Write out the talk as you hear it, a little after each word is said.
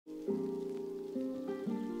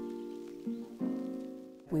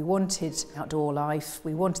We wanted outdoor life,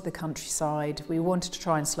 we wanted the countryside, we wanted to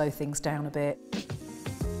try and slow things down a bit.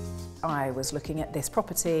 I was looking at this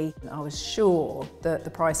property and I was sure that the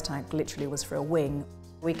price tag literally was for a wing.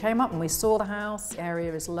 We came up and we saw the house. The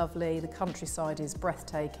area is lovely, the countryside is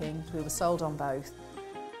breathtaking. We were sold on both.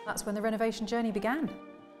 That's when the renovation journey began.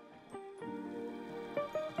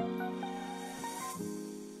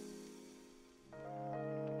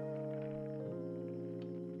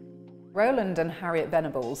 Roland and Harriet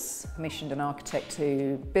Venables commissioned an architect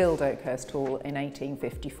to build Oakhurst Hall in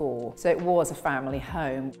 1854. So it was a family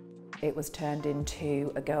home. It was turned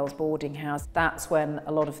into a girls' boarding house. That's when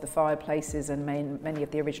a lot of the fireplaces and many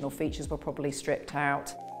of the original features were probably stripped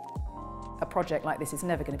out. A project like this is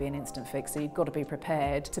never going to be an instant fix, so you've got to be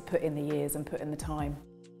prepared to put in the years and put in the time.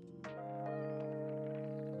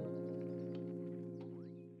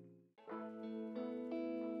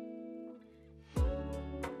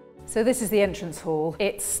 So this is the entrance hall.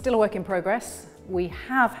 It's still a work in progress. We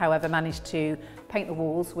have, however, managed to paint the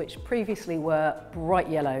walls, which previously were bright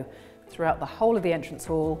yellow, throughout the whole of the entrance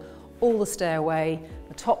hall, all the stairway,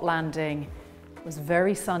 the top landing. It was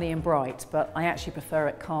very sunny and bright, but I actually prefer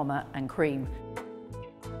it calmer and cream.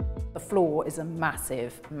 The floor is a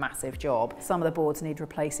massive, massive job. Some of the boards need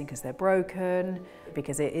replacing because they're broken,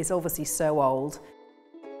 because it is obviously so old.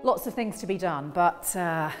 Lots of things to be done, but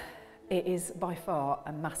it is by far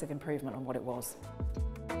a massive improvement on what it was.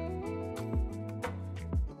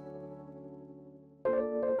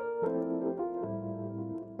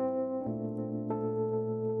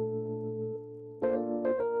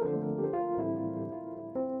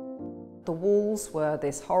 The walls were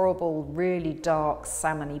this horrible, really dark,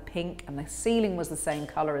 salmony pink, and the ceiling was the same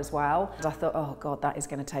colour as well. And I thought, oh God, that is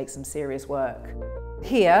going to take some serious work.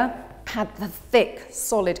 Here had the thick,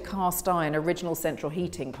 solid cast iron original central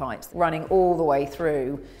heating pipes running all the way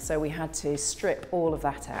through. So we had to strip all of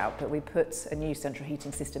that out, but we put a new central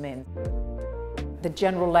heating system in. The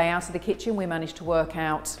general layout of the kitchen we managed to work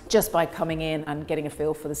out just by coming in and getting a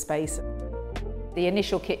feel for the space. The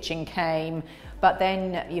initial kitchen came, but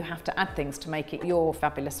then you have to add things to make it your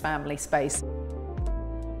fabulous family space.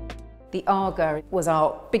 The Aga was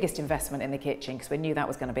our biggest investment in the kitchen because we knew that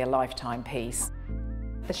was going to be a lifetime piece.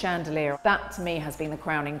 The chandelier, that to me has been the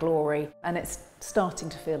crowning glory, and it's starting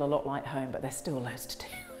to feel a lot like home, but there's still loads to do.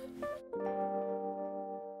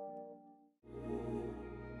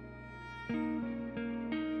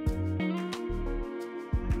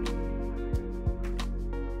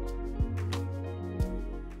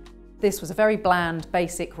 This was a very bland,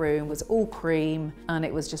 basic room, it was all cream, and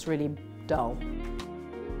it was just really dull.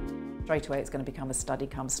 Straight away it's going to become a study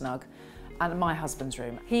come snug. And my husband's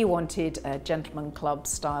room. He wanted a gentleman club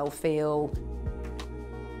style feel.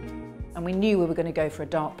 And we knew we were going to go for a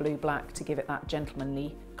dark blue black to give it that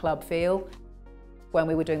gentlemanly club feel. When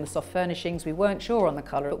we were doing the soft furnishings, we weren't sure on the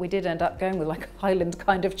colour, but we did end up going with like a Highland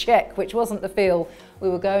kind of check, which wasn't the feel we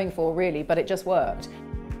were going for really, but it just worked.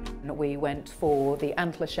 And we went for the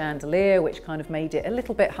antler chandelier, which kind of made it a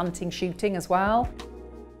little bit hunting shooting as well.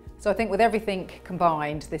 So I think with everything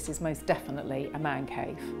combined, this is most definitely a man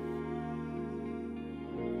cave.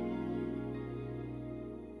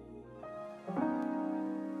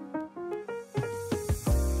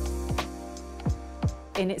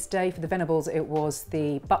 In its day for the Venables, it was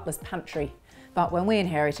the butler's pantry. But when we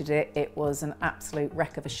inherited it, it was an absolute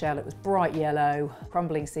wreck of a shell. It was bright yellow,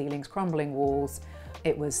 crumbling ceilings, crumbling walls.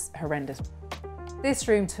 It was horrendous. This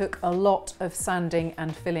room took a lot of sanding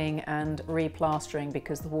and filling and replastering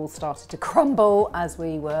because the walls started to crumble as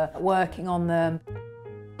we were working on them.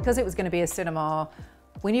 Because it was going to be a cinema,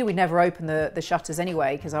 we knew we'd never open the shutters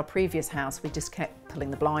anyway, because our previous house, we just kept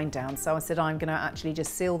pulling the blind down. So I said, I'm going to actually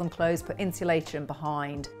just seal them closed, put insulation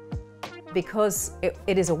behind. Because it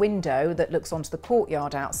is a window that looks onto the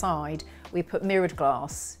courtyard outside, we put mirrored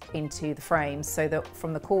glass into the frames so that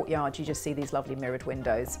from the courtyard you just see these lovely mirrored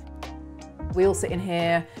windows. We all sit in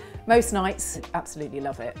here most nights, absolutely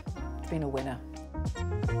love it. It's been a winner.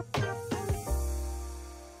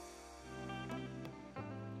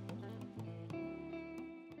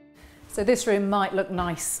 So this room might look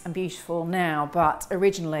nice and beautiful now, but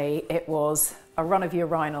originally it was a run of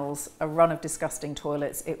urinals, a run of disgusting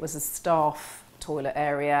toilets. It was a staff toilet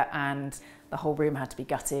area and the whole room had to be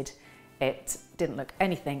gutted. It didn't look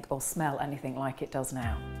anything or smell anything like it does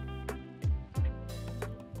now.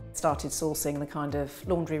 Started sourcing the kind of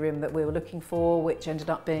laundry room that we were looking for, which ended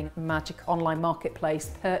up being a magic online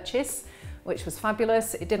marketplace purchase, which was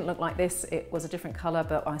fabulous. It didn't look like this, it was a different colour,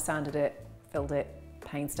 but I sanded it, filled it,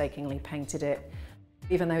 painstakingly painted it.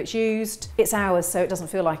 Even though it's used, it's ours, so it doesn't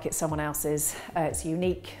feel like it's someone else's. It's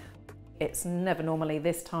unique. It's never normally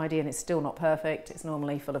this tidy, and it's still not perfect. It's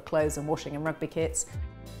normally full of clothes and washing and rugby kits.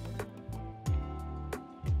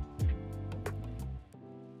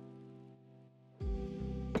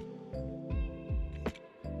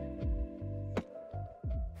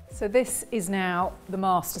 So this is now the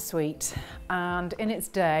master suite, and in its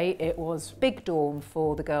day it was big dorm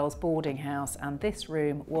for the girls' boarding house, and this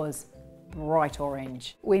room was bright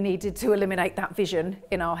orange. We needed to eliminate that vision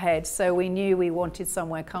in our head, so we knew we wanted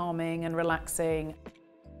somewhere calming and relaxing.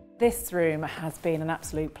 This room has been an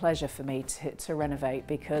absolute pleasure for me to renovate,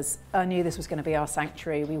 because I knew this was going to be our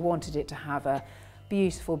sanctuary. We wanted it to have a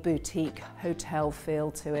beautiful boutique hotel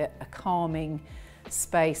feel to it, a calming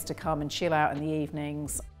space to come and chill out in the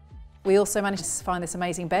evenings. We also managed to find this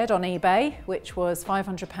amazing bed on eBay, which was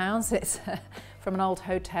 £500. It's from an old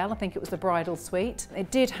hotel. I think it was the bridal suite. It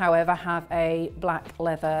did, however, have a black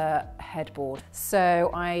leather headboard. So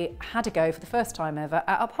I had to go for the first time ever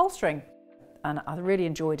at upholstering. And I really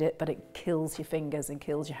enjoyed it, but it kills your fingers and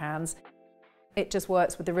kills your hands. It just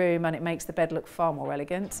works with the room, and it makes the bed look far more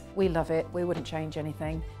elegant. We love it. We wouldn't change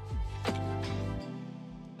anything.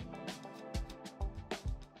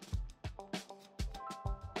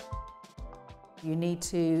 You need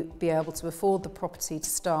to be able to afford the property to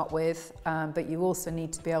start with, but you also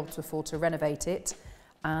need to be able to afford to renovate it.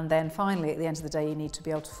 And then finally, at the end of the day, you need to be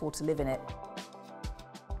able to afford to live in it.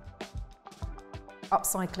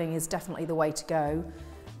 Upcycling is definitely the way to go.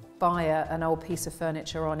 Buy an old piece of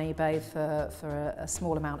furniture on eBay for a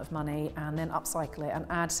small amount of money, and then upcycle it and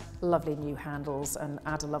add lovely new handles and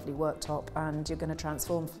add a lovely worktop, and you're going to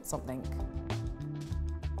transform something.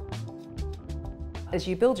 As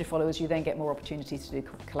you build your followers, you then get more opportunities to do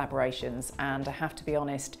collaborations, and I have to be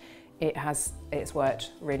honest, it's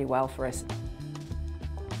worked really well for us.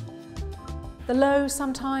 The low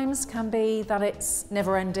sometimes can be that it's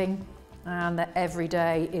never ending, and that every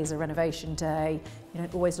day is a renovation day. You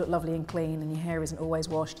don't always look lovely and clean, and your hair isn't always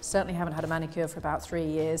washed. Certainly haven't had a manicure for about 3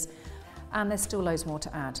 years, and there's still loads more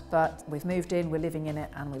to add, but we've moved in, we're living in it,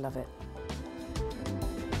 and we love it.